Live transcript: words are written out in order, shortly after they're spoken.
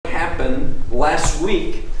past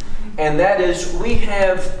week, and that is we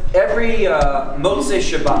have every Motzei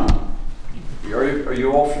Shabbat. Are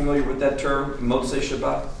you all familiar with that term, Motzei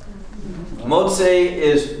Shabbat? Motzei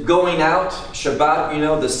is going out, Shabbat, you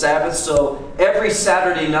know, the Sabbath. So every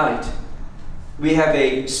Saturday night, we have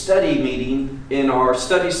a study meeting in our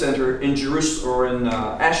study center in Jerusalem, or in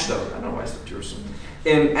Ashdod. I don't know why I said Jerusalem.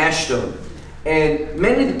 In Ashdod. And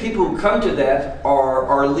many of the people who come to that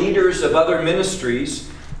are leaders of other ministries.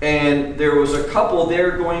 And there was a couple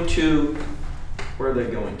there going to, where are they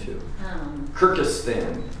going to?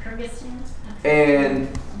 Kyrgyzstan. Kyrgyzstan?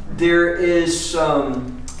 And there is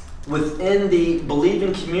within the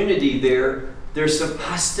believing community there's some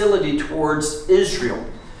hostility towards Israel.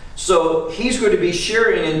 So he's going to be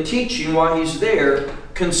sharing and teaching while he's there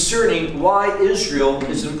concerning why Israel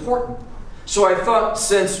is important. So I thought,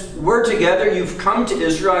 since we're together, you've come to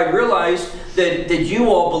Israel, I realized that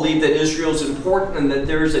you all believe that Israel is important and that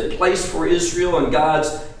there's a place for Israel in God's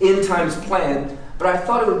end times plan. But I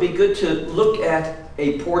thought it would be good to look at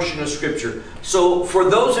a portion of Scripture. So for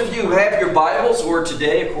those of you who have your Bibles, or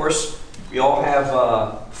today, of course, we all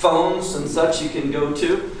have phones and such you can go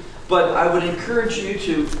to. But I would encourage you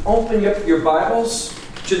to open up your Bibles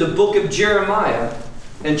to the book of Jeremiah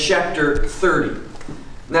and chapter 30.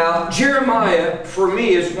 Now, Jeremiah, for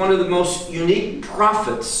me, is one of the most unique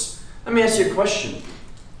prophets. Let me ask you a question.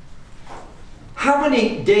 How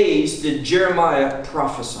many days did Jeremiah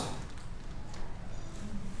prophesy?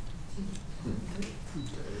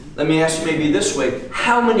 Let me ask you maybe this way.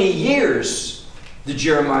 How many years did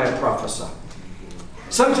Jeremiah prophesy?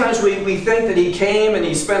 Sometimes we think that he came and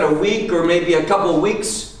he spent a week or maybe a couple of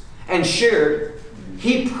weeks and shared.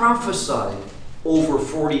 He prophesied over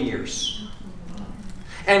 40 years.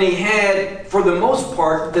 And he had, for the most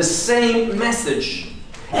part, the same message.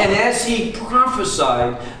 And as he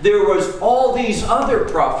prophesied, there was all these other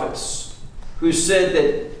prophets who said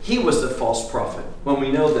that he was the false prophet, when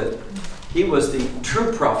we know that he was the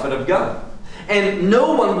true prophet of God. And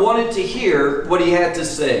no one wanted to hear what he had to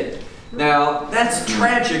say. Now, that's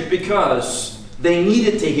tragic because they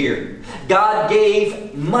needed to hear. God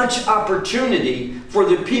gave much opportunity for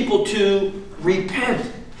the people to repent.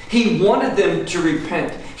 He wanted them to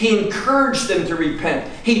repent. He encouraged them to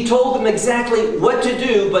repent. He told them exactly what to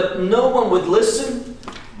do, but no one would listen.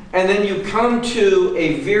 And then you come to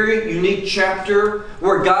a very unique chapter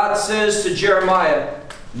where God says to Jeremiah,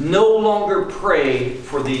 no longer pray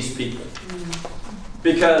for these people,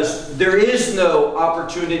 because there is no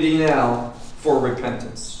opportunity now for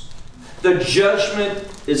repentance. The judgment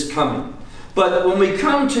is coming. But when we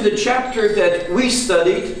come to the chapter that we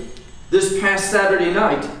studied this past Saturday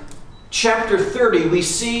night, chapter 30, we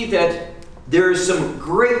see that there is some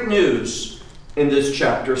great news in this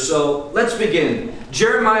chapter. So let's begin.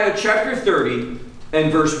 Jeremiah chapter 30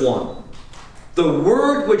 and verse 1. The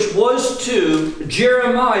word which was to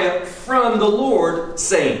Jeremiah from the Lord,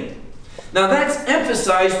 saying. Now that's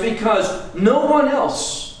emphasized because no one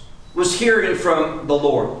else was hearing from the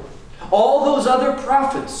Lord. All those other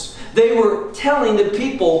prophets, they were telling the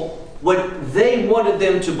people what they wanted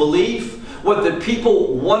them to believe, what the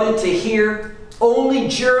people wanted to hear. Only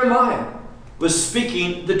Jeremiah was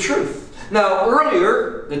speaking the truth. Now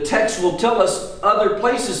earlier, the text will tell us other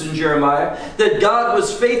places in Jeremiah that God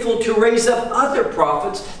was faithful to raise up other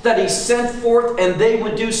prophets that he sent forth, and they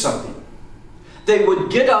would do something. They would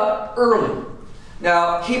get up early.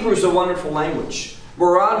 Now, Hebrew is a wonderful language.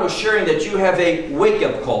 Moran was sharing that you have a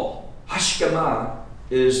wake-up call. Hashkama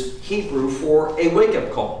is Hebrew for a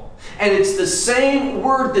wake-up call. And it's the same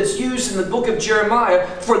word that's used in the book of Jeremiah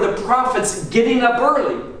for the prophets getting up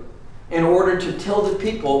early in order to tell the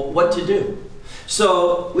people what to do.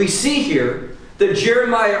 So we see here that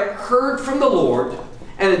Jeremiah heard from the Lord,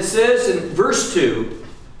 and it says in verse 2,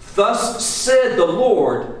 thus said the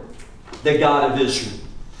Lord, the God of Israel.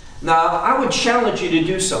 Now, I would challenge you to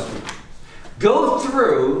do something. Go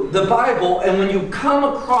through the Bible, and when you come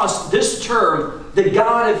across this term, the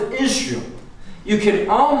God of Israel, you can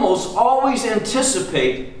almost always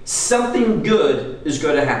anticipate something good is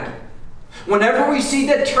going to happen. Whenever we see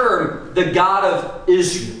that term, the God of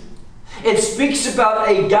Israel, it speaks about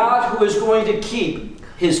a God who is going to keep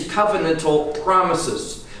his covenantal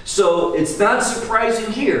promises. So it's not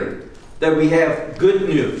surprising here that we have good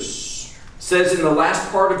news. It says in the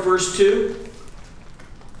last part of verse 2,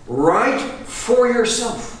 write for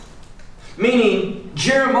yourself. Meaning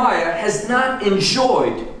Jeremiah has not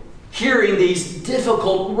enjoyed hearing these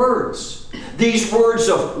difficult words. These words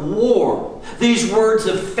of war. These words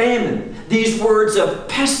of famine. These words of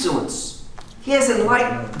pestilence. He hasn't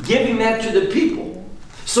liked giving that to the people.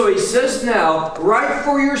 So he says now, write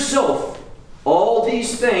for yourself all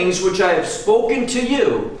these things which I have spoken to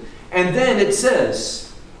you. And then it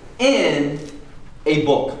says, in a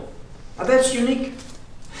book. Now that's unique.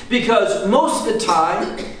 Because most of the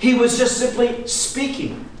time, he was just simply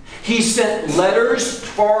speaking. He sent letters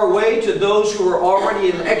far away to those who were already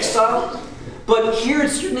in exile. But here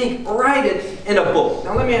it's unique. Write it in a book.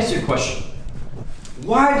 Now let me ask you a question.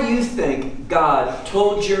 Why do you think God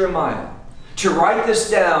told Jeremiah to write this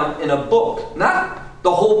down in a book? Not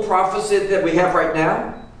the whole prophecy that we have right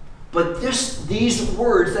now, but these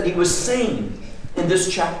words that he was saying in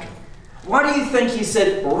this chapter. Why do you think he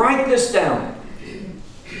said, write this down?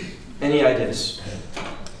 Any ideas?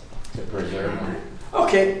 To preserve them.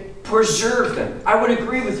 Okay, preserve them. I would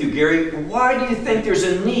agree with you, Gary. Why do you think there's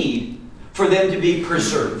a need for them to be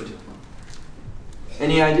preserved?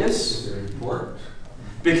 Any ideas? They're important.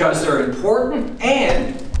 Because they're important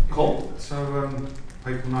and Cole. So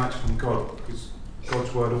people know it's from God, because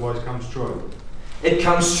God's word always comes true. It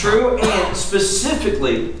comes true, and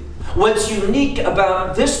specifically, what's unique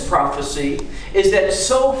about this prophecy is that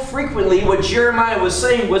so frequently what Jeremiah was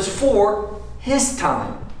saying was for his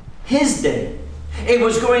time, his day. It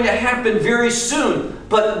was going to happen very soon.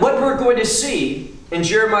 But what we're going to see in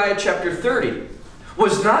Jeremiah chapter 30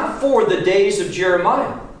 was not for the days of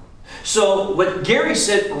Jeremiah. So what Gary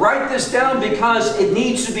said, write this down because it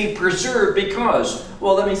needs to be preserved because,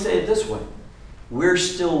 well, let me say it this way. We're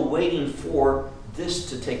still waiting for this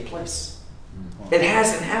to take place. It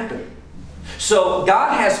hasn't happened. So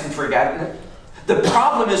God hasn't forgotten it. The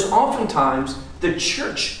problem is oftentimes the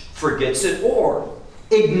church forgets it or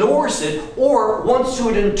ignores it or wants to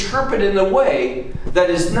interpret it in a way that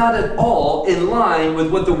is not at all in line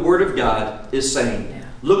with what the Word of God is saying. Yeah.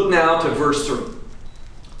 Look now to verse 3.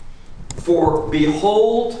 For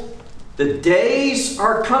behold, the days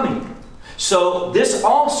are coming. So this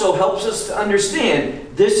also helps us to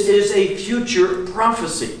understand this is a future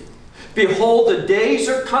prophecy. Behold, the days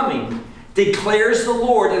are coming, declares the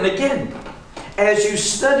Lord. And again, as you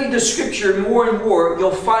study the Scripture more and more,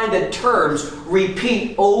 you'll find that terms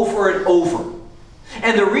repeat over and over.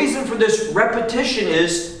 And the reason for this repetition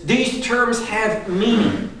is these terms have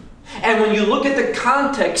meaning. And when you look at the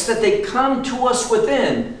context that they come to us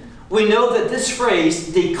within, we know that this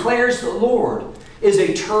phrase, declares the Lord, is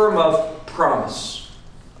a term of promise.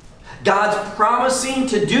 God's promising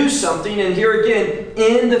to do something, and here again,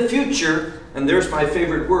 in the future, and there's my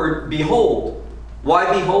favorite word, behold.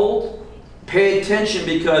 Why behold? Pay attention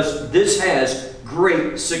because this has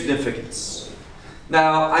great significance.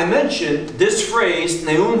 Now, I mentioned this phrase,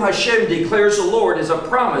 Neum Hashem, declares the Lord, is a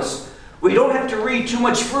promise. We don't have to read too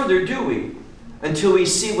much further, do we? Until we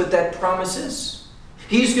see what that promise is.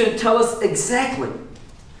 He's going to tell us exactly.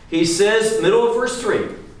 He says, middle of verse 3,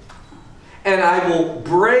 and I will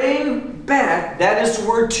bring back, that is the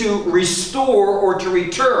word to restore or to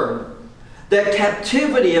return, the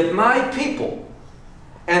captivity of my people.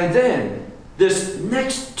 And then, this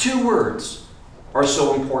next two words are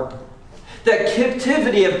so important. The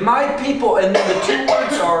captivity of my people, and then the two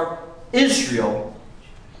words are Israel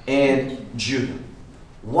and Judah.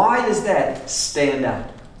 Why does that stand out?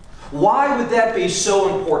 Why would that be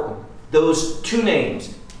so important? Those two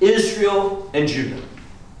names, Israel and Judah.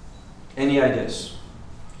 Any ideas?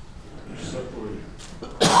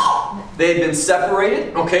 They had been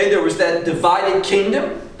separated. Okay, there was that divided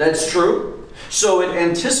kingdom. That's true. So it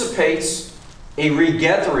anticipates a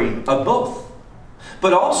regathering of both.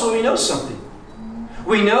 But also we know something.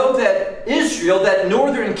 We know that Israel, that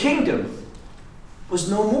northern kingdom, was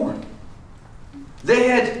no more. They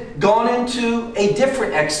had gone into a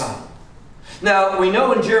different exile. Now, we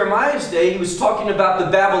know in Jeremiah's day, he was talking about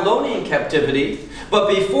the Babylonian captivity.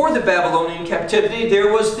 But before the Babylonian captivity,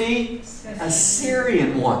 there was the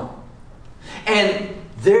Assyrian one. And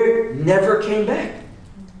they never came back.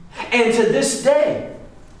 And to this day,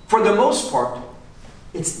 for the most part,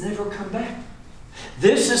 it's never come back.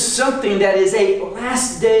 This is something that is a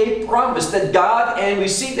last day promise that God, and we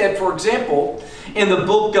see that, for example, in the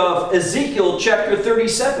book of Ezekiel chapter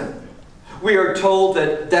 37. We are told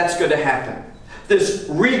that that's going to happen. This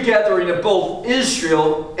regathering of both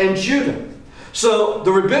Israel and Judah. So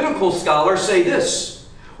the rabbinical scholars say this.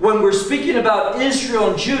 When we're speaking about Israel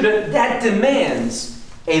and Judah, that demands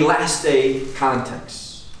a last day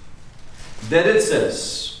context. Then it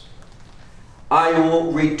says, I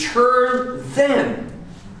will return them.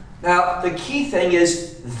 Now, the key thing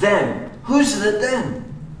is them. Who's the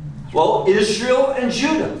them? Well, Israel and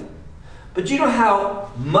Judah. But you know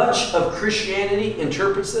how much of Christianity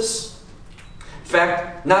interprets this? In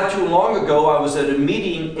fact, not too long ago, I was at a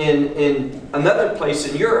meeting in another place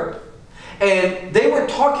in Europe, and they were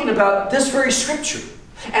talking about this very scripture.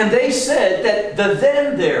 And they said that the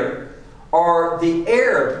them there are the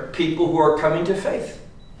Arab people who are coming to faith.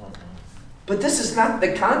 But this is not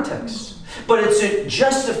the context. But it's to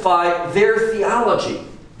justify their theology.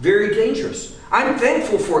 Very dangerous. I'm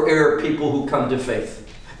thankful for Arab people who come to faith.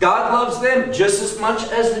 God loves them just as much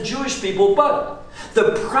as the Jewish people, but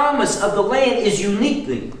the promise of the land is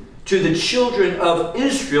uniquely to the children of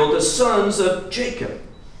Israel, the sons of Jacob.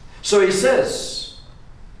 So he says,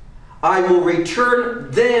 I will return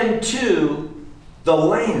them to the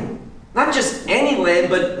land. Not just any land,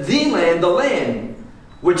 but the land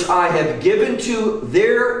which I have given to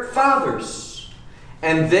their fathers.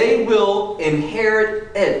 And they will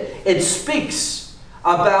inherit it. It speaks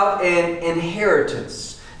about an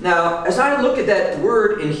inheritance. Now, as I look at that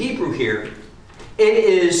word in Hebrew here, it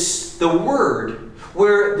is the word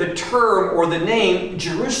where the term or the name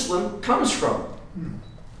Jerusalem comes from.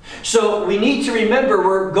 So we need to remember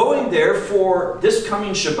we're going there for this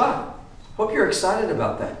coming Shabbat. Hope you're excited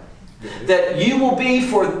about that. That you will be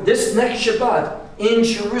for this next Shabbat in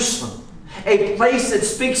Jerusalem. A place that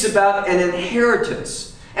speaks about an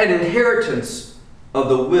inheritance of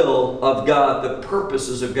the will of God, the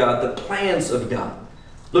purposes of God, the plans of God.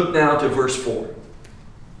 Look now to verse 4.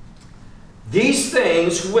 These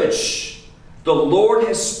things which the Lord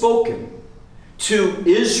has spoken to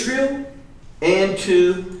Israel and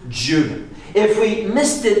to Judah. If we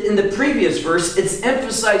missed it in the previous verse, it's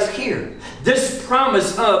emphasized here. This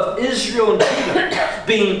promise of Israel and Judah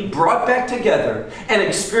being brought back together and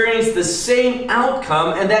experience the same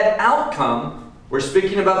outcome, and that outcome, we're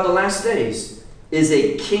speaking about the last days, is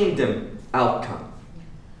a kingdom outcome.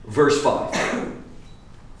 Verse 5.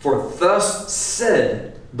 For thus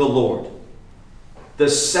said the Lord, the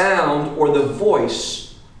sound or the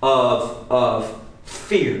voice of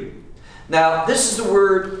fear. Now, this is the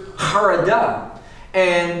word haradah.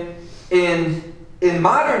 And in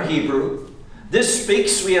modern Hebrew, this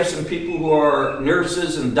speaks, we have some people who are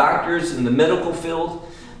nurses and doctors in the medical field.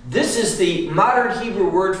 This is the modern Hebrew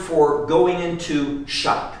word for going into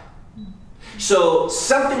shock. So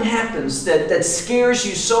something happens that scares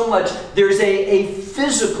you so much, there's a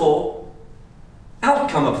physical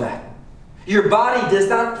outcome of that. Your body does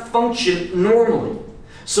not function normally.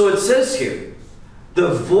 So it says here,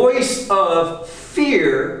 the voice of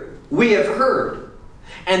fear we have heard.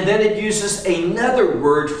 And then it uses another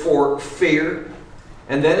word for fear.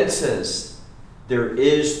 And then it says, there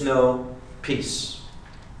is no peace.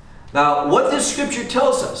 Now, what this scripture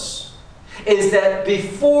tells us is that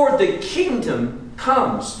before the kingdom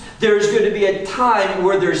comes, there's going to be a time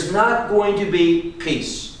where there's not going to be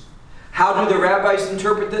peace. How do the rabbis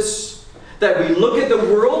interpret this? That we look at the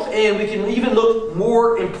world, and we can even look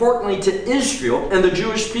more importantly to Israel and the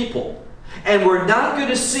Jewish people. And we're not going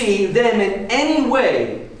to see them in any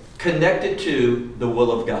way connected to the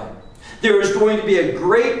will of God. There is going to be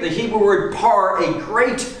the Hebrew word par, a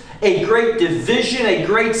great division, a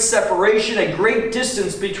great separation, a great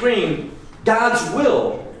distance between God's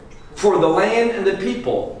will for the land and the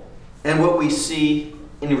people and what we see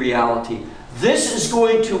in reality. This is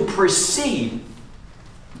going to precede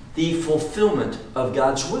the fulfillment of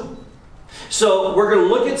God's will. So we're going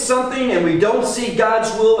to look at something and we don't see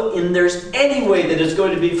God's will, and there's any way that it's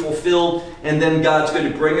going to be fulfilled, and then God's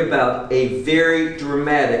going to bring about a very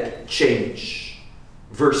dramatic change.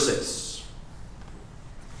 Verse 6.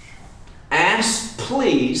 Ask,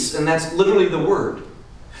 please, and that's literally the word.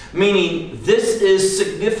 Meaning, this is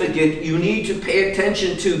significant. You need to pay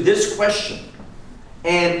attention to this question.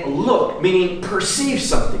 And look, meaning perceive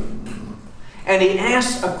something. And he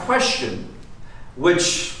asks a question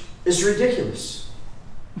which is ridiculous.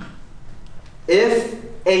 If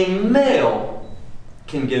a male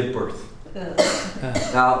can give birth.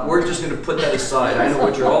 Now, we're just going to put that aside. I know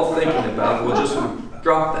what you're all thinking about. We'll just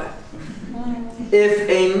drop that. If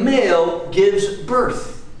a male gives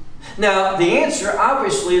birth. Now, the answer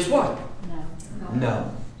obviously is what?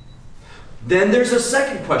 No. Then there's a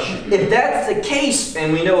second question. If that's the case,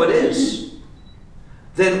 and we know it is,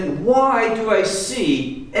 then why do I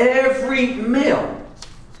see every male,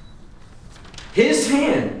 his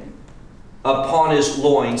hand upon his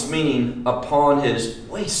loins, meaning upon his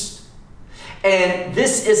waist? And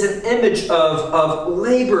this is an image of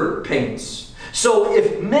labor pains. So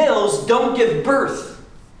if males don't give birth,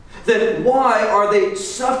 then why are they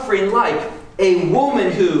suffering like a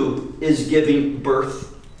woman who is giving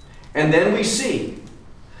birth? And then we see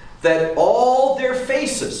that all their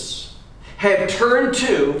faces have turned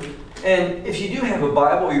to, and if you do have a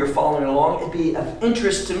Bible, you're following along, it'd be of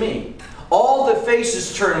interest to me. All the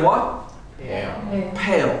faces turn what?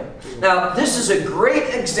 Pale. Now, this is a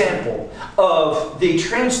great example of the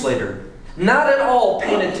translator not at all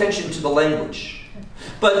paying attention to the language.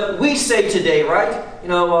 But we say today, right? You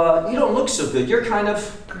don't look so good. You're kind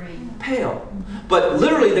of Green. pale. But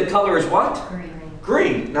literally the color is what? Green.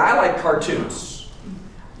 Green. Now I like cartoons.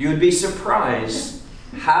 You would be surprised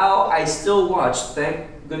how I still watch,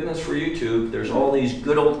 thank goodness for YouTube, there's all these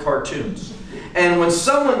good old cartoons. And when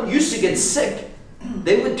someone used to get sick,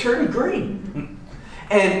 they would turn green.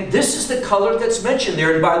 And this is the color that's mentioned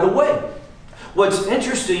there. And by the way, what's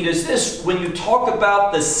interesting is this: when you talk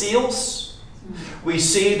about the seals, we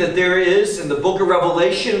see that there is, in the book of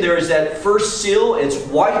Revelation, there is that first seal, it's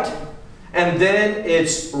white, and then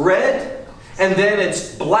it's red, and then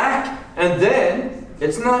it's black, and then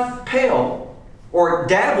it's not pale, or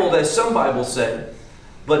dabbled as some Bibles say,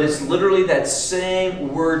 but it's literally that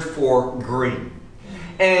same word for green.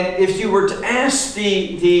 And if you were to ask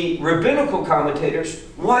the rabbinical commentators,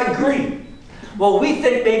 why green? Well, we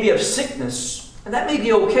think maybe of sickness, and that may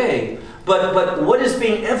be okay, but what is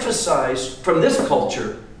being emphasized from this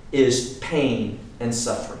culture is pain and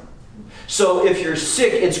suffering. So if you're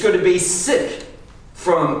sick, it's going to be sick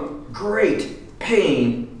from great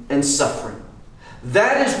pain and suffering.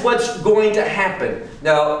 That is what's going to happen.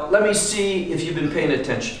 Now, let me see if you've been paying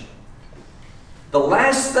attention. The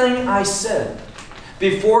last thing I said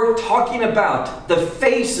before talking about the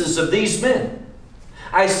faces of these men,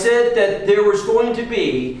 I said that there was going to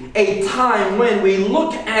be a time when we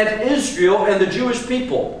look at Israel and the Jewish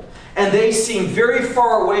people, and they seem very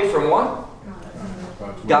far away from what?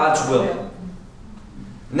 God's will.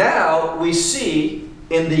 Now we see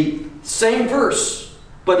in the same verse,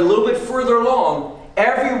 but a little bit further along,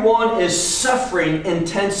 everyone is suffering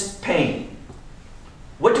intense pain.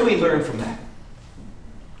 What do we learn from that?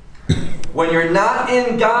 When you're not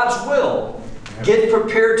in God's will, get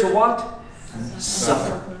prepared to what?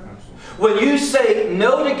 Suffer. When you say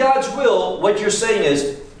no to God's will, what you're saying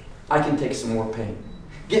is, I can take some more pain.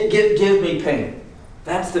 Give me pain.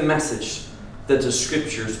 That's the message that the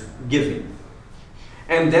Scripture's giving.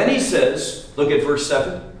 And then he says, look at verse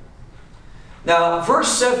 7. Now, verse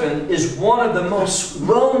 7 is one of the most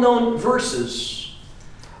well-known verses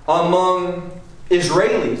among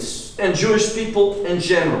Israelis and Jewish people in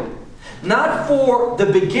general. Not for the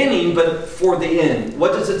beginning, but for the end.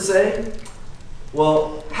 What does it say?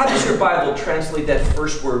 Well, how does your Bible translate that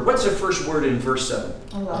first word? What's the first word in verse 7?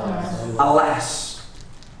 Alas. Alas.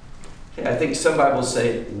 Okay, I think some Bibles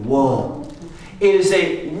say, woe. It is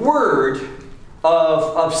a word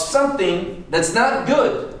of something that's not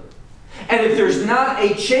good. And if there's not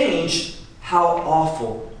a change, how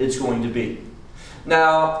awful it's going to be.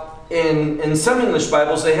 Now, in some English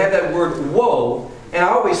Bibles, they have that word woe. And I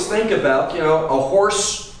always think about, a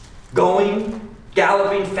horse going,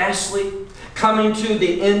 galloping fastly, coming to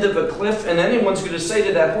the end of a cliff, and anyone's going to say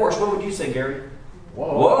to that horse, what would you say, Gary?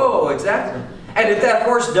 Whoa. Whoa, exactly. And if that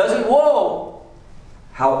horse doesn't, whoa,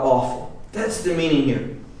 how awful. That's the meaning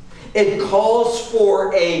here. It calls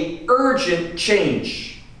for an urgent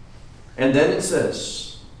change. And then it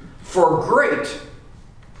says, for great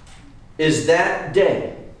is that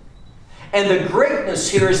day. And the greatness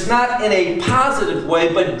here is not in a positive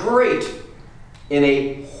way, but great in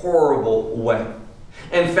a horrible way.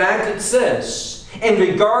 In fact, it says, in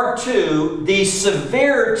regard to the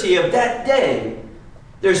severity of that day,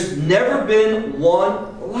 there's never been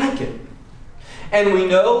one like it. And we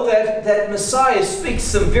know that Messiah speaks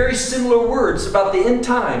some very similar words about the end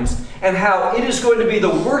times and how it is going to be the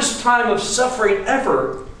worst time of suffering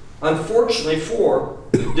ever, unfortunately, for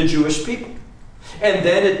the Jewish people. And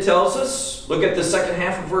then it tells us, look at the second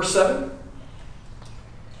half of verse 7,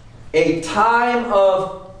 a time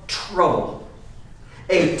of trouble.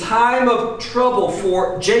 A time of trouble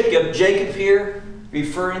for Jacob. Jacob here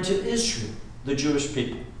referring to Israel, the Jewish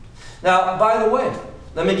people. Now, by the way,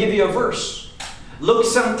 let me give you a verse. Look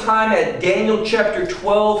sometime at Daniel chapter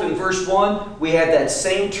 12 and verse 1. We have that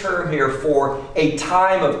same term here for a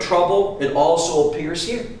time of trouble. It also appears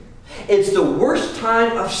here. It's the worst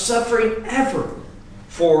time of suffering ever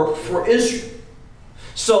for Israel.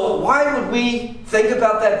 So why would we think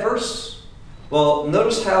about that verse? Well,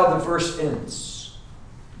 notice how the verse ends.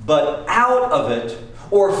 But out of it,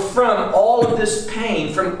 or from all of this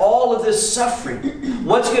pain, from all of this suffering,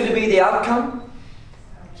 what's going to be the outcome?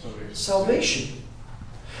 Salvation.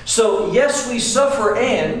 So yes, we suffer,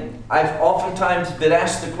 and I've oftentimes been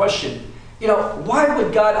asked the question, why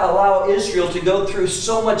would God allow Israel to go through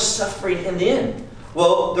so much suffering in the end?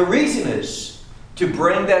 Well, the reason is to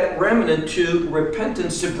bring that remnant to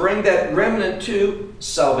repentance, to bring that remnant to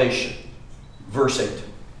salvation. Verse 8.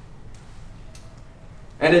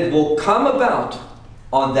 And it will come about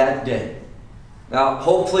on that day. Now,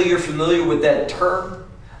 hopefully you're familiar with that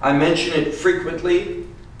term. I mention it frequently.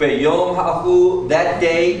 Beyom Hahu, that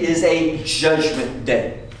day is a judgment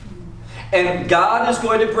day. And God is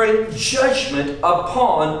going to bring judgment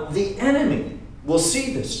upon the enemy. We'll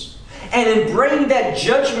see this. And in bringing that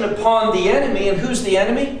judgment upon the enemy, and who's the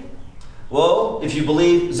enemy? Well, if you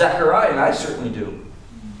believe Zechariah, and I certainly do,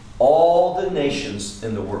 all the nations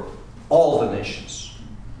in the world. All the nations.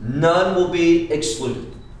 None will be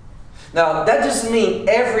excluded. Now, that doesn't mean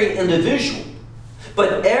every individual,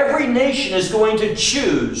 but every nation is going to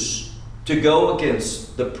choose to go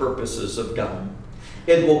against the purposes of God.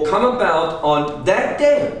 It will come about on that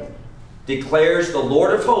day, declares the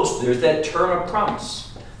Lord of hosts. There's that term of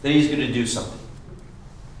promise, that He's going to do something.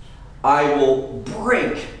 I will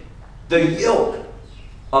break the yoke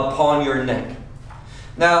upon your neck.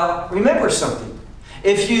 Now, remember something.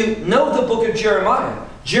 If you know the book of Jeremiah,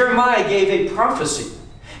 Jeremiah gave a prophecy.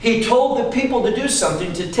 He told the people to do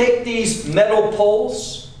something, to take these metal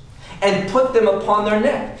poles and put them upon their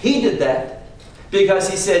neck. He did that because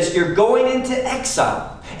he says, you're going into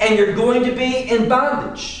exile and you're going to be in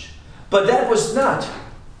bondage. But that was not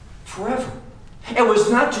forever. It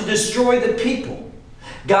was not to destroy the people.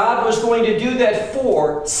 God was going to do that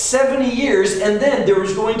for 70 years, and then there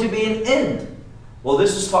was going to be an end. Well,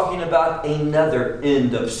 this is talking about another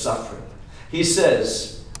end of suffering. He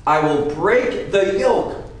says, I will break the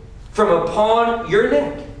yoke from upon your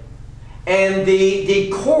neck, and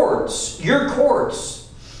the cords, your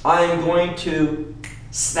cords, I am going to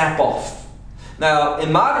snap off. Now,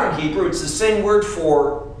 in modern Hebrew, it's the same word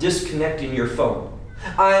for disconnecting your phone.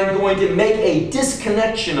 I am going to make a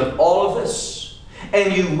disconnection of all of this.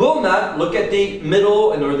 And you will not, look at the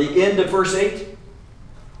middle or the end of verse 8.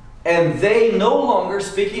 And they no longer,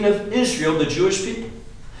 speaking of Israel, the Jewish people,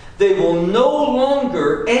 they will no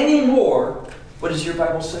longer anymore, what does your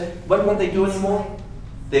Bible say? What won't they do anymore?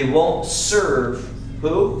 They won't serve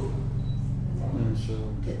who?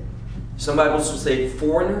 Some Bibles will say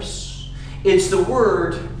foreigners. It's the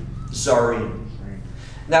word zarim.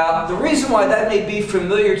 Now, the reason why that may be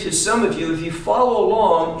familiar to some of you, if you follow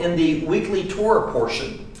along in the weekly Torah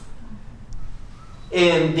portion,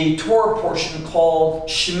 in the Torah portion called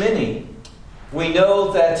Shemini, we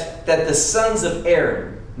know that the sons of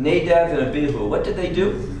Aaron, Nadab and Abihu, what did they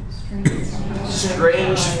do?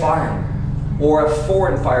 Strange fire, or a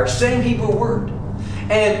foreign fire, same Hebrew word.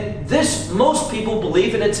 And this, most people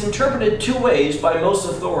believe, and it's interpreted two ways by most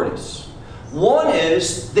authorities. One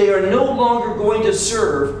is they are no longer going to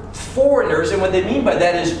serve foreigners, and what they mean by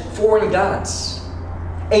that is foreign gods,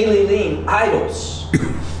 Elilim, idols.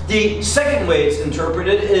 The second way it's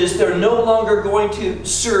interpreted is they're no longer going to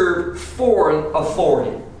serve foreign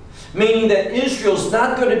authority, meaning that Israel's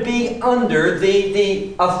not going to be under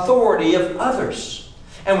the authority of others.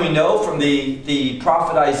 And we know from the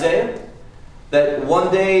prophet Isaiah that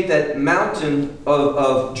one day that mountain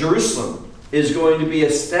of Jerusalem is going to be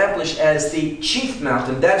established as the chief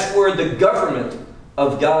mountain. That's where the government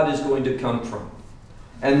of God is going to come from.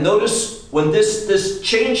 And notice when this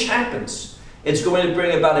change happens, it's going to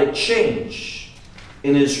bring about a change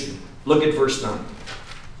in Israel. Look at verse 9.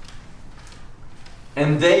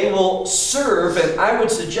 And they will serve, and I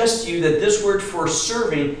would suggest to you that this word for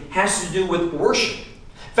serving has to do with worship.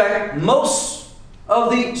 In fact, most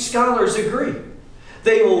of the scholars agree.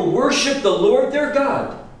 They will worship the Lord their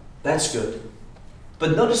God. That's good.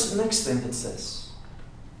 But notice the next thing it says.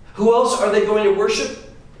 Who else are they going to worship?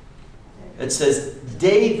 It says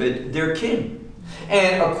David, their king.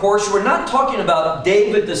 And of course, we're not talking about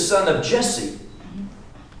David, the son of Jesse.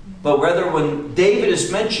 But rather, when David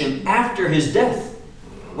is mentioned after his death,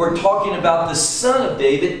 we're talking about the son of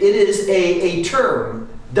David. It is a term,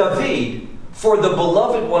 David, for the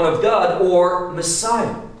beloved one of God, or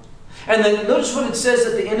Messiah. And then notice what it says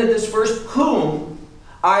at the end of this verse, whom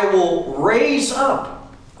I will raise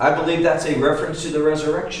up. I believe that's a reference to the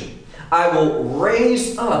resurrection. I will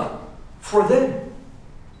raise up for them.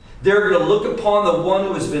 They're going to look upon the one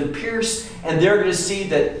who has been pierced, and they're going to see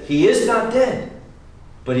that he is not dead,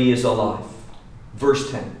 but he is alive.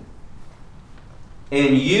 Verse 10.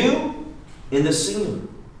 And you, in the singular,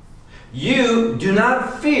 you do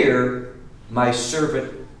not fear my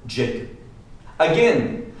servant Jacob.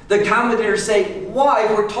 Again, the commentators say, why?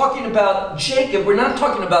 We're talking about Jacob. We're not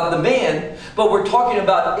talking about the man, but we're talking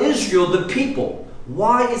about Israel, the people.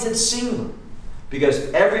 Why is it singular?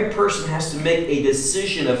 Because every person has to make a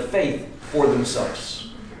decision of faith for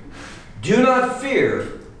themselves. Do not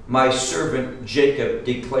fear my servant Jacob,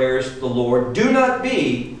 declares the Lord. Do not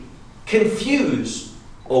be confused,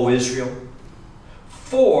 O Israel.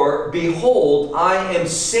 For, behold, I am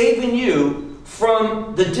saving you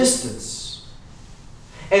from the distance,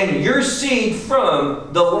 and your seed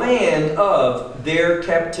from the land of their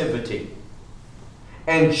captivity.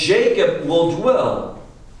 And Jacob will dwell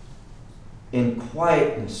in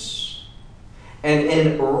quietness and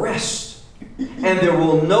in rest, and there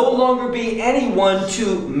will no longer be anyone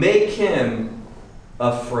to make him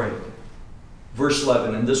afraid. Verse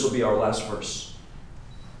 11, and this will be our last verse.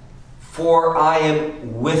 For I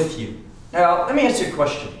am with you. Now, let me ask you a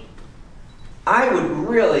question. I would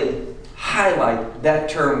really highlight that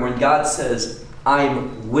term when God says,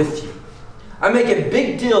 I'm with you. I make a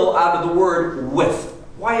big deal out of the word with.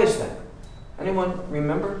 Why is that? Anyone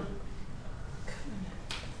remember?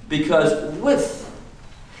 Because with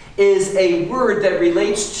is a word that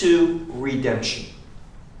relates to redemption.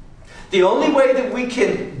 The only way that we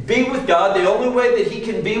can be with God, the only way that He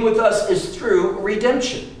can be with us is through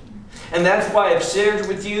redemption. And that's why I've shared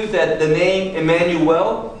with you that the name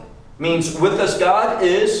Emmanuel means with us God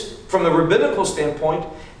is, from the rabbinical standpoint,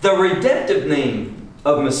 the redemptive name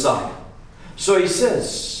of Messiah. So he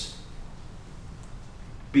says,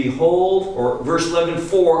 behold, or verse 11,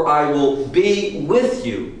 for I will be with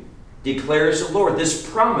you, declares the Lord. This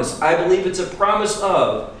promise, I believe it's a promise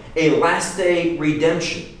of a last day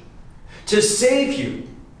redemption. To save you,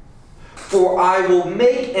 for I will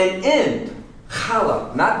make an end,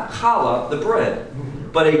 challah, not challah, the bread,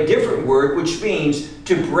 but a different word which means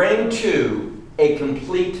to bring to a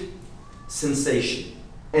complete cessation,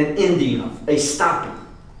 an ending of, a stopping.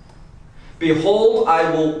 Behold, I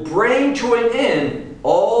will bring to an end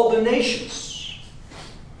all the nations.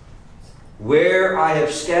 Where I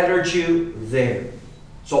have scattered you, there.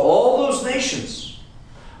 So all those nations.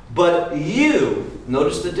 But you,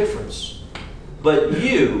 notice the difference. But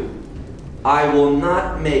you, I will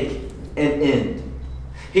not make an end.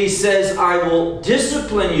 He says, I will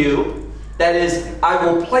discipline you. That is, I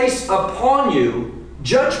will place upon you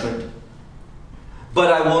judgment.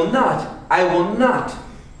 But I will not,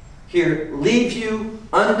 here, leave you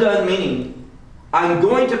undone, meaning, I'm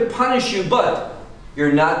going to punish you, but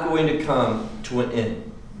you're not going to come to an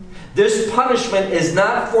end. This punishment is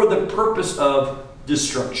not for the purpose of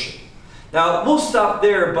destruction. Now, we'll stop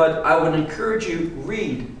there, but I would encourage you to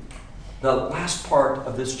read the last part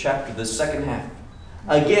of this chapter, the second half.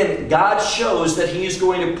 Again, God shows that He is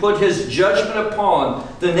going to put His judgment upon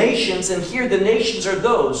the nations, and here the nations are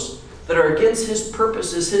those that are against His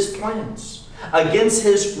purposes, His plans, against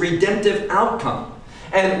His redemptive outcome.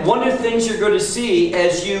 And one of the things you're going to see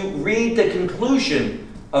as you read the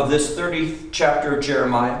conclusion of this 30th chapter of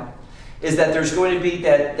Jeremiah is that there's going to be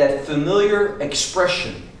that familiar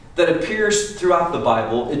expression that appears throughout the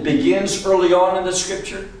Bible. It begins early on in the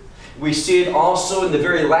Scripture. We see it also in the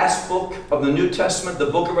very last book of the New Testament, the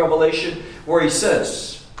book of Revelation, where He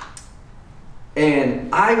says,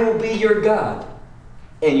 and I will be your God,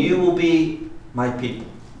 and you will be my people.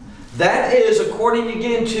 That is, according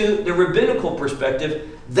again to the rabbinical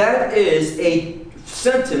perspective, that is a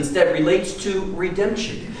sentence that relates to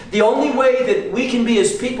redemption. The only way that we can be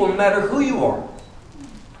His people, no matter who you are,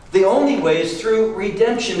 the only way is through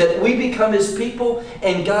redemption, that we become His people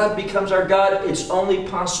and God becomes our God. It's only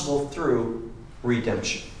possible through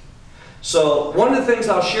redemption. So one of the things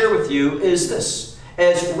I'll share with you is this.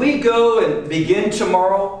 As we go and begin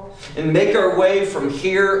tomorrow and make our way from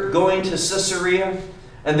here going to Caesarea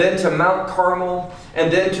and then to Mount Carmel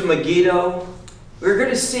and then to Megiddo, we're going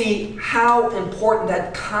to see how important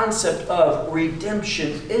that concept of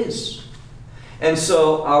redemption is. And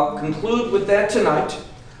so I'll conclude with that tonight.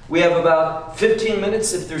 We have about 15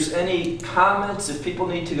 minutes if there's any comments, if people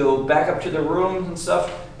need to go back up to their rooms and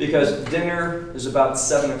stuff, because dinner is about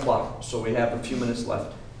 7 o'clock, so we have a few minutes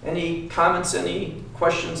left. Any comments, any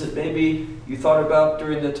questions that maybe you thought about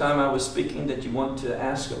during the time I was speaking that you want to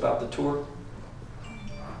ask about the tour?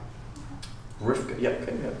 Rivka, yeah,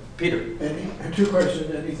 okay, yeah. Peter. Two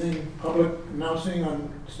questions. Anything public announcing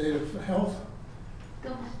on state of health? Go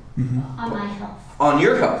ahead. On my health. On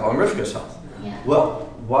your health, on Rivka's health. Yeah. Well,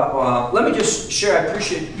 let me just share, I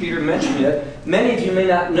appreciate Peter mentioning it. Many of you may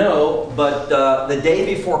not know, but the day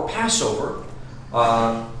before Passover,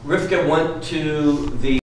 Rivka went to the